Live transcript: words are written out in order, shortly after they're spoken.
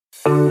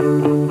Welcome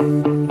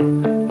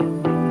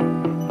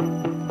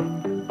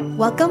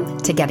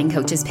to Getting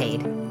Coaches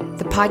Paid,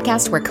 the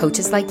podcast where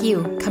coaches like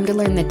you come to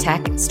learn the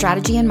tech,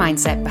 strategy, and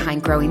mindset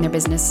behind growing their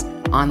business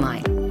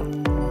online.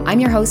 I'm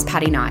your host,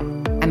 Patty Knott.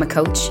 I'm a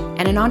coach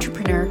and an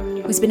entrepreneur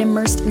who's been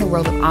immersed in the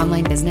world of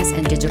online business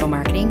and digital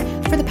marketing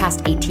for the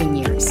past 18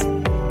 years.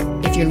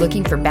 If you're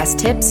looking for best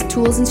tips,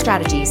 tools, and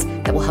strategies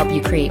that will help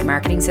you create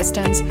marketing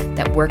systems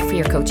that work for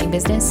your coaching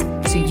business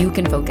so you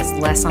can focus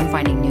less on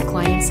finding new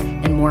clients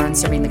and more on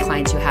serving the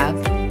clients you have,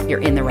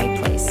 you're in the right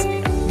place.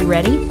 You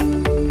ready?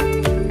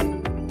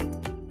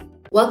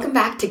 Welcome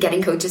back to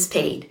Getting Coaches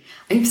Paid.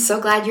 I'm so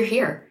glad you're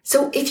here.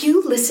 So if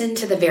you listened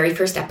to the very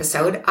first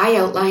episode, I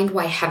outlined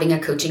why having a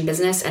coaching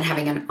business and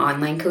having an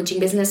online coaching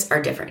business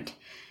are different.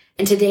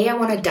 And today I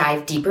want to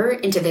dive deeper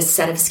into this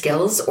set of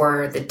skills,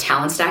 or the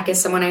talent stack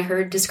as someone I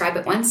heard describe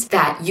it once,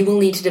 that you will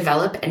need to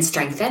develop and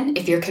strengthen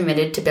if you're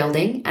committed to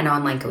building an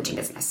online coaching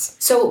business.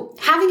 So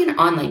having an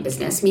online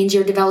business means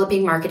you're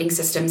developing marketing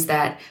systems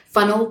that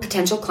funnel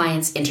potential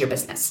clients into your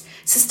business.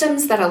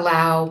 Systems that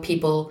allow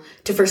people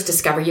to first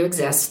discover you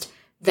exist,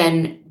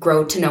 then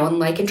grow to know and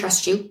like and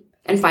trust you,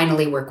 and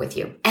finally work with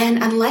you.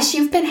 And unless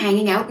you've been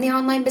hanging out in the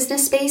online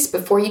business space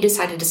before you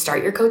decided to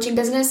start your coaching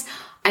business,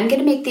 I'm going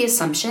to make the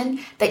assumption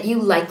that you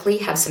likely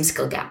have some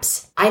skill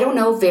gaps. I don't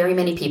know very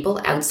many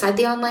people outside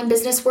the online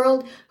business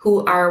world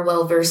who are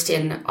well versed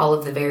in all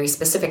of the very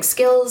specific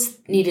skills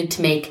needed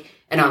to make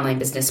an online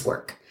business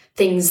work.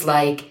 Things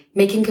like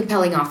making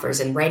compelling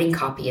offers and writing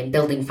copy and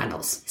building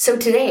funnels. So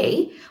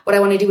today, what I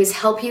want to do is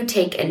help you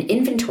take an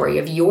inventory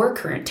of your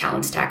current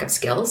talent stack of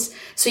skills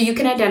so you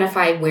can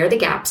identify where the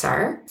gaps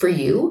are for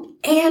you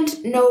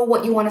and know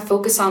what you want to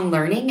focus on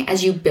learning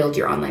as you build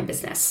your online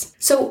business.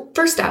 So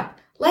first up,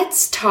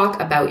 let's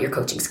talk about your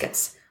coaching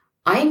skills.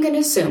 I'm going to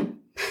assume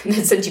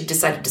that since you've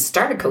decided to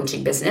start a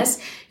coaching business,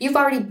 you've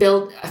already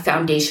built a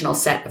foundational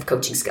set of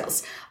coaching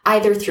skills,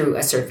 either through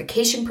a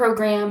certification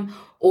program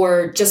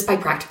or just by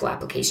practical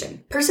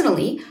application.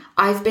 Personally,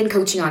 I've been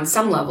coaching on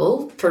some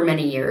level for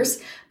many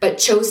years, but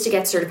chose to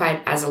get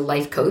certified as a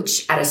life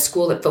coach at a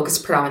school that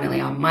focused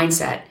predominantly on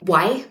mindset.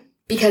 Why?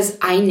 Because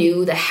I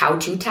knew the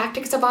how-to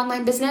tactics of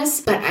online business,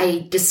 but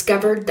I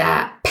discovered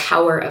that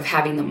power of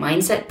having the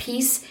mindset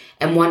piece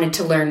and wanted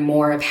to learn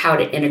more of how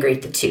to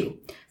integrate the two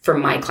for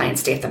my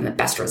clients to get them the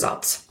best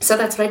results. So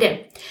that's what I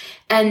did.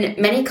 And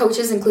many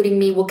coaches, including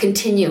me, will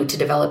continue to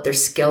develop their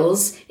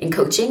skills in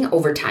coaching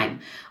over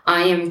time.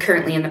 I am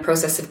currently in the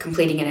process of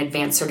completing an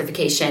advanced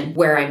certification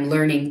where I'm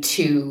learning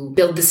to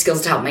build the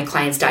skills to help my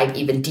clients dive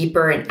even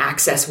deeper and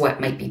access what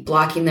might be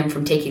blocking them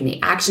from taking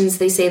the actions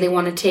they say they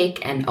want to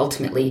take and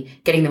ultimately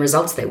getting the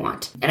results they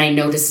want. And I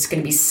know this is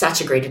going to be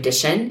such a great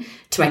addition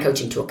to my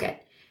coaching toolkit.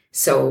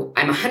 So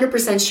I'm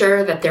 100%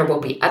 sure that there will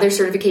be other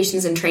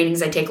certifications and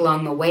trainings I take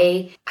along the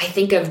way. I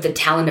think of the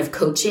talent of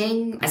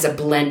coaching as a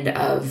blend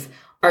of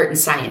art and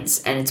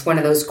science, and it's one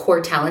of those core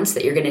talents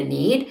that you're going to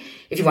need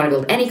if you want to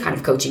build any kind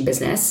of coaching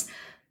business.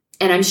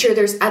 And I'm sure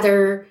there's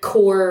other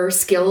core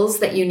skills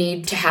that you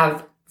need to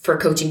have for a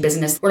coaching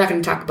business. We're not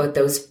going to talk about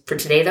those for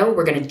today, though.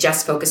 We're going to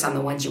just focus on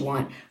the ones you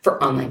want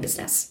for online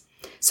business.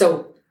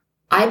 So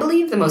I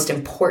believe the most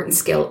important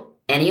skill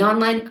any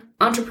online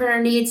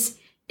entrepreneur needs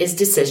is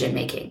decision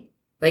making.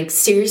 Like,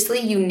 seriously,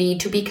 you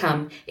need to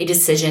become a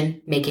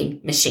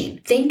decision-making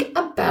machine. Think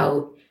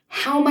about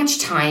how much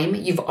time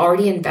you've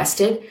already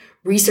invested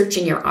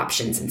researching your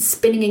options and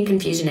spinning in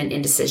confusion and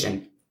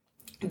indecision.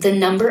 The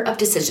number of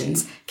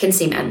decisions can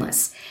seem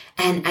endless.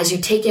 And as you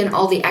take in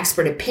all the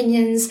expert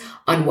opinions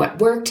on what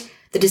worked,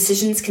 the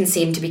decisions can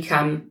seem to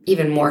become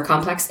even more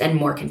complex and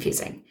more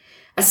confusing.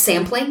 A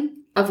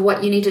sampling of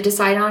what you need to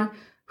decide on: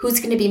 who's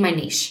going to be my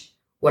niche?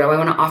 What do I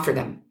want to offer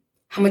them?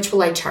 How much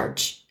will I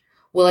charge?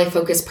 Will I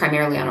focus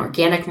primarily on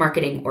organic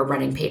marketing or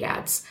running paid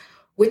ads?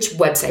 Which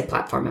website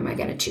platform am I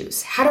going to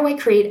choose? How do I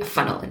create a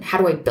funnel and how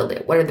do I build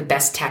it? What are the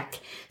best tech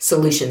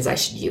solutions I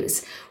should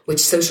use? Which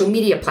social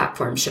media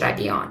platform should I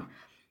be on?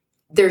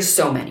 There's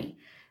so many.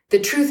 The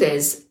truth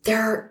is,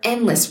 there are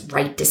endless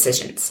right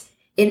decisions.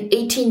 In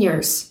 18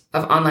 years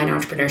of online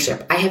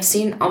entrepreneurship, I have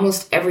seen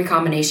almost every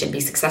combination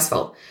be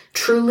successful.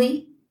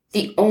 Truly,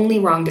 the only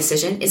wrong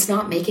decision is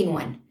not making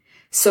one.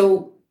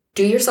 So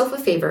do yourself a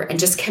favor and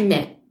just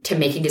commit to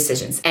making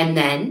decisions, and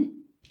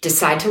then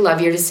decide to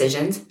love your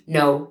decisions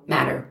no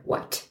matter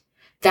what.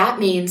 That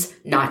means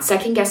not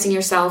second guessing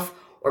yourself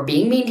or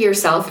being mean to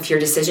yourself if your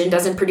decision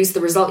doesn't produce the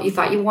result you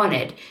thought you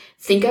wanted.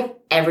 Think of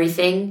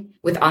everything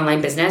with online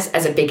business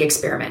as a big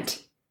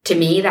experiment. To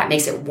me, that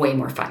makes it way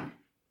more fun.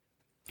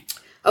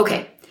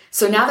 Okay,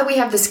 so now that we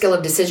have the skill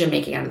of decision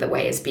making out of the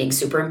way as being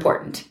super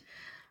important,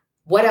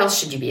 what else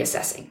should you be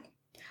assessing?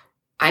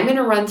 I'm going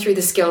to run through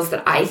the skills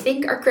that I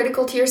think are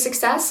critical to your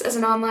success as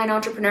an online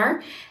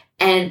entrepreneur,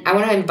 and I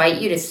want to invite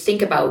you to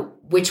think about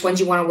which ones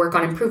you want to work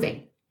on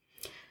improving.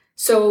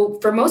 So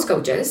for most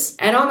coaches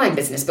and online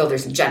business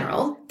builders in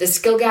general, the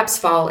skill gaps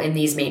fall in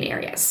these main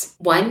areas.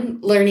 1,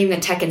 learning the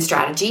tech and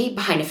strategy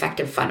behind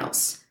effective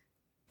funnels.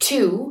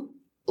 2,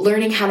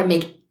 learning how to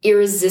make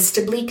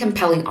irresistibly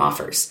compelling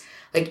offers.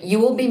 Like, you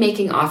will be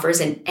making offers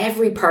in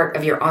every part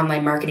of your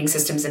online marketing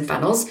systems and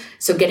funnels,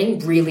 so getting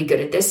really good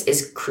at this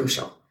is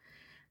crucial.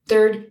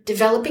 Third,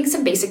 developing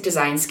some basic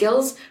design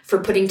skills for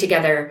putting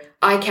together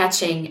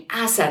eye-catching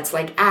assets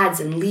like ads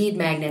and lead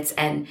magnets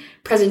and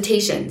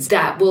presentations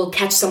that will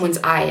catch someone's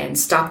eye and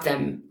stop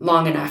them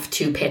long enough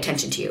to pay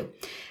attention to you.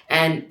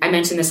 And I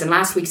mentioned this in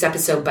last week's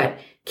episode, but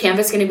Canva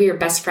is going to be your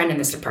best friend in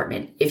this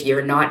department if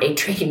you're not a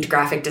trained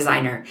graphic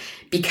designer,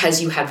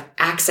 because you have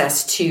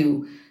access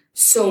to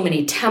so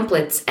many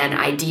templates and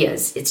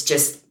ideas. It's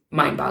just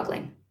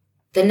mind-boggling.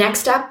 The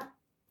next up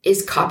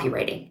is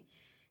copywriting.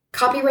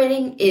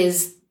 Copywriting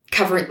is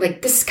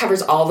this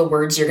covers all the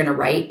words you're going to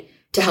write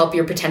to help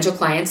your potential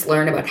clients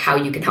learn about how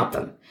you can help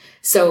them.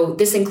 So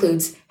this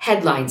includes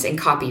headlines and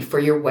copy for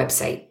your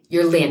website,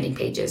 your landing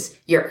pages,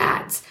 your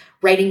ads,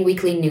 writing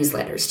weekly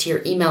newsletters to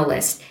your email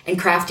list, and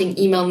crafting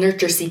email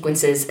nurture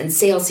sequences and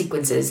sales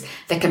sequences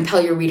that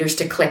compel your readers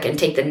to click and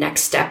take the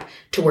next step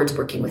towards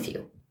working with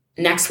you.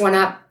 Next one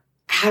up,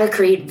 how to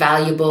create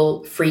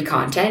valuable free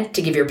content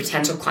to give your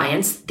potential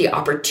clients the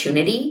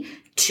opportunity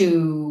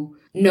to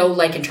know,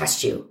 like, and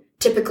trust you.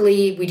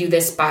 Typically, we do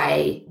this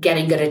by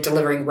getting good at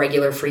delivering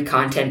regular free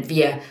content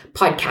via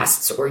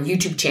podcasts or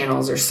YouTube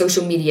channels or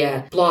social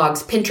media,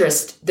 blogs,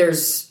 Pinterest.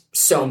 There's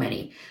so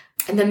many.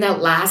 And then that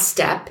last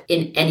step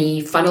in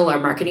any funnel or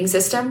marketing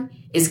system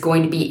is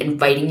going to be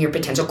inviting your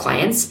potential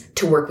clients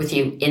to work with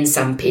you in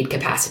some paid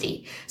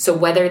capacity. So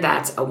whether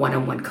that's a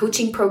one-on-one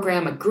coaching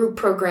program, a group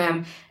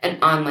program,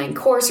 an online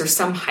course, or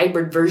some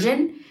hybrid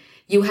version,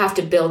 you have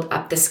to build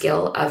up the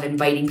skill of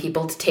inviting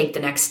people to take the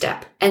next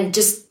step. And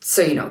just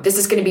so you know, this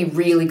is going to be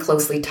really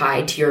closely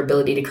tied to your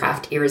ability to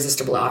craft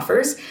irresistible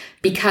offers,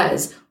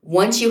 because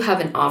once you have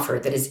an offer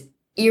that is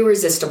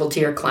irresistible to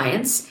your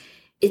clients,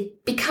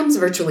 it becomes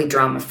virtually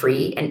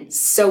drama-free and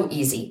so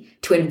easy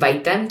to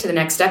invite them to the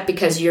next step,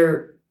 because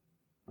you're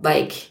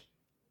like,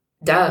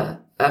 duh,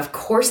 of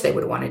course they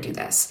would want to do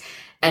this.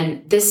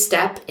 And this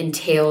step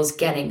entails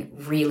getting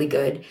really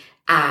good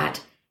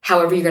at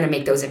however you're going to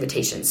make those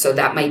invitations. So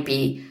that might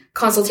be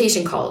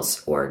consultation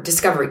calls or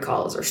discovery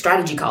calls or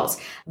strategy calls,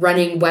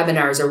 running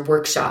webinars or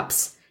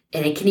workshops.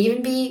 And it can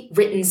even be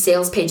written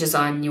sales pages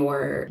on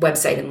your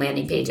website and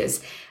landing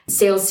pages,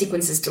 sales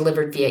sequences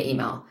delivered via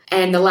email.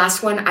 And the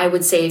last one I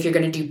would say, if you're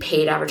going to do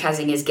paid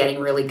advertising, is getting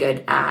really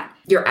good at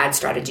your ad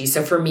strategy.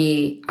 So for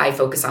me, I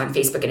focus on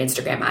Facebook and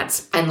Instagram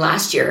ads. And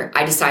last year,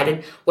 I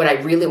decided what I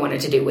really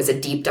wanted to do was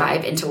a deep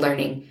dive into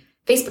learning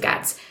Facebook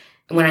ads.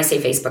 And when I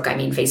say Facebook, I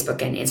mean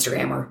Facebook and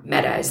Instagram, or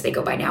Meta as they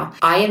go by now.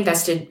 I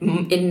invested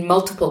in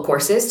multiple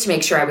courses to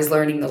make sure I was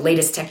learning the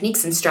latest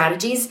techniques and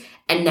strategies.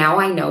 And now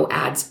I know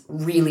ads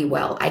really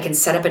well. I can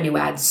set up a new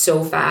ad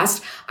so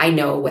fast. I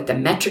know what the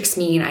metrics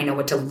mean. I know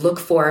what to look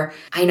for.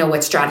 I know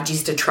what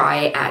strategies to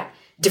try at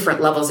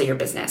different levels of your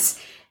business.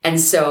 And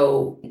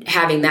so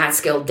having that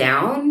skill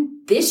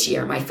down, this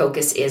year, my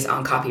focus is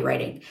on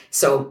copywriting.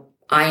 So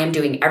I am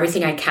doing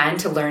everything I can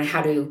to learn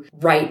how to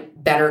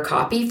write better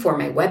copy for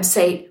my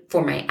website,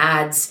 for my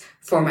ads,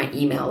 for my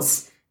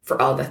emails,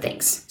 for all the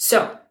things.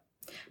 So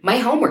my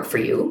homework for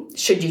you,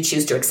 should you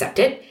choose to accept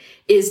it,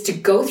 is to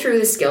go through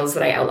the skills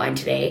that I outlined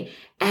today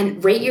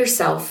and rate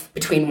yourself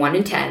between 1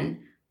 and 10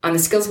 on the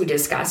skills we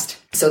discussed.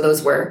 So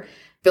those were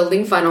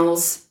building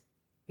funnels,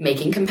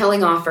 making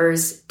compelling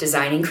offers,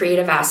 designing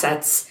creative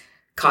assets,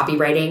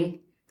 copywriting,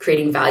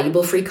 creating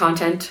valuable free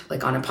content,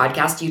 like on a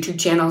podcast, YouTube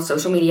channel,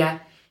 social media,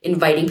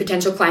 inviting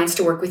potential clients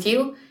to work with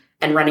you,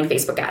 and running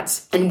Facebook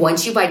ads. And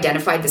once you've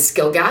identified the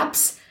skill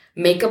gaps,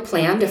 make a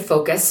plan to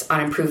focus on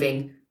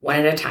improving one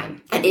at a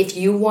time. And if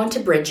you want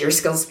to bridge your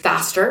skills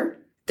faster,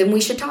 then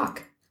we should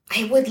talk.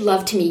 I would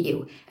love to meet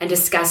you and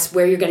discuss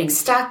where you're getting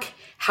stuck,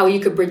 how you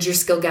could bridge your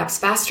skill gaps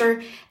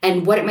faster,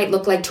 and what it might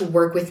look like to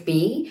work with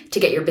me to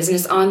get your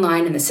business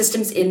online and the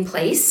systems in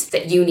place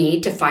that you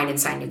need to find and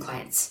sign new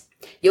clients.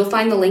 You'll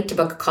find the link to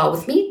book a call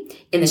with me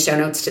in the show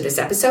notes to this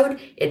episode.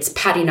 It's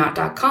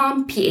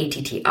pattinott.com,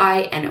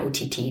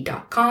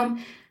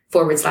 pattinott.com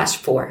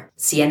 /4.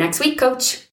 See you next week, coach.